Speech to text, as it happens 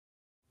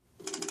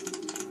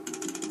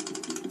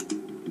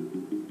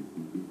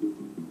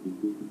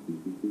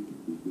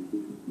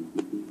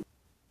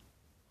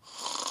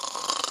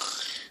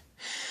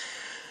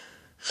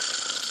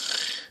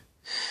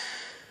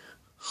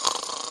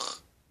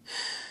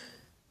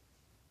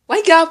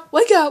Wake up!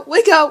 Wake up!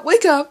 Wake up!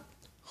 Wake up!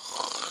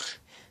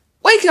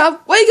 Wake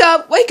up! Wake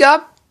up! Wake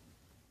up!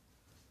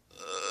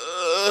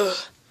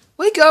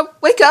 Wake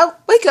up! Wake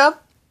up! Wake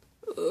up!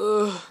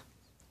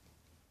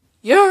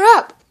 You're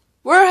up!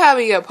 We're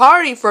having a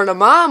party for the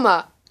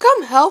mama.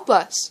 Come help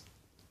us.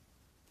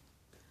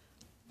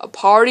 A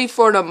party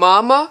for the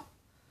mama?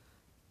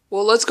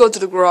 Well, let's go to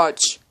the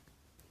garage.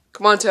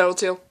 Come on,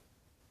 Tattletail.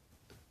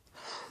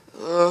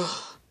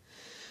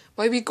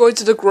 Might be going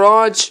to the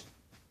garage.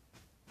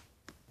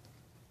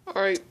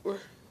 Alright, we're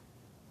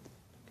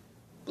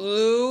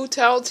blue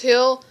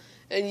Tattletail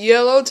and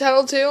yellow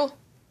Tattletail.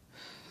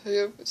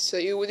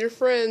 Say you with your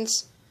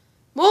friends.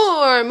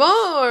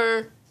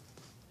 More!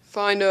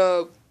 Find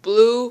a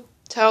blue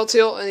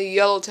Tattletail and a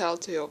yellow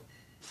Tattletail.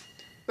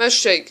 Mesh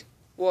Shake,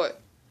 what?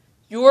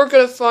 You are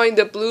gonna find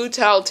the blue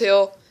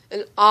Tattletail,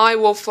 and I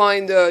will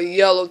find the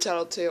yellow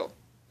Tattletail.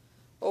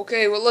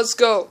 Okay, well, let's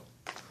go.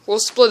 We'll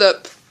split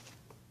up.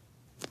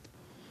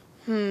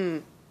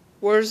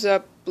 Where's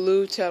that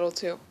blue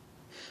Tattletail?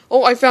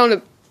 Oh, I found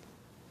him.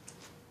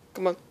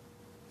 Come on.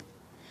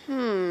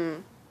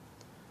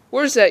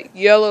 Where's that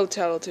yellow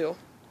Tattletail?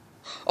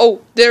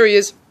 Oh, there he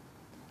is.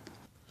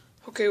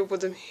 Okay, we'll put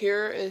them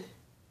here and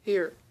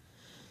here.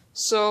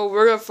 So,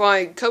 we're gonna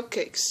find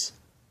cupcakes.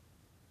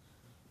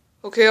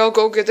 Okay, I'll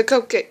go get the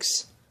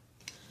cupcakes.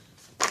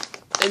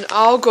 And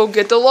I'll go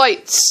get the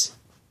lights.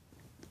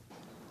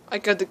 I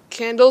got the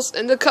candles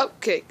and the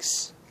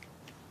cupcakes.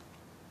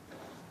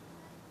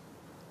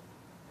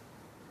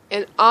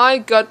 And I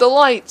got the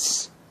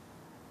lights.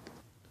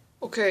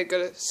 Okay, I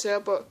gotta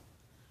set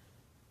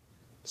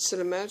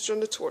a match on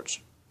the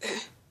torch.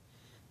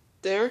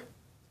 There.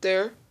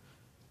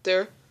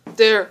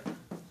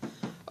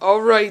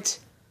 Alright.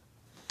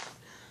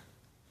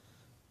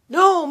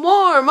 No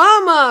more,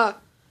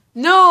 Mama!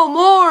 No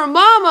more,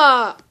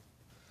 Mama!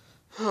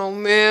 Oh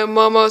man,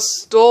 Mama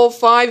stole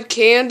 5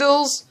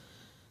 candles?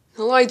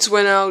 The lights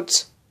went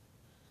out.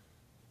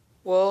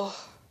 Well,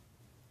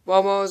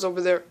 Mama is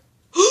over there.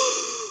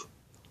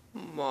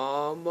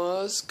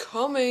 Mama's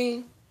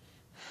coming.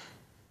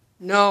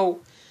 No.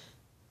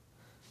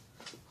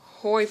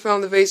 Oh, I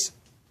found the vase.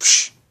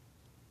 Psh.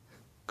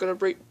 Gonna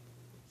break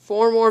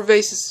 4 more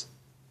vases.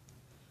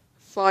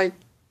 Fine.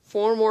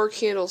 4 more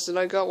candles, and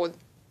I got one.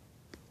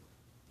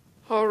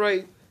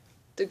 Alright.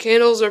 The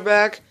candles are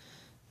back.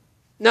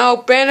 Now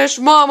banish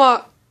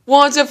Mama!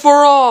 Once and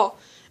for all!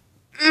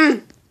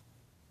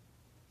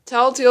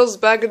 Tattletail's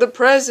back at the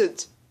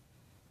present.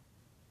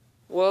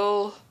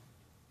 Well,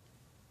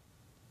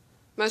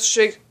 Master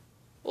Shake,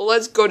 well,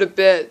 let's go to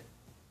bed.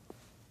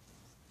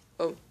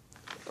 Oh,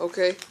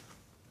 okay.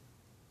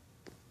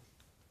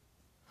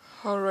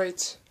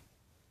 Alright.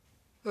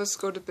 Let's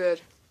go to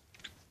bed.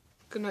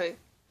 Good night.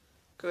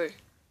 Good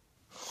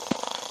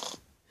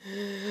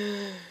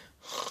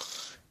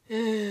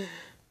night.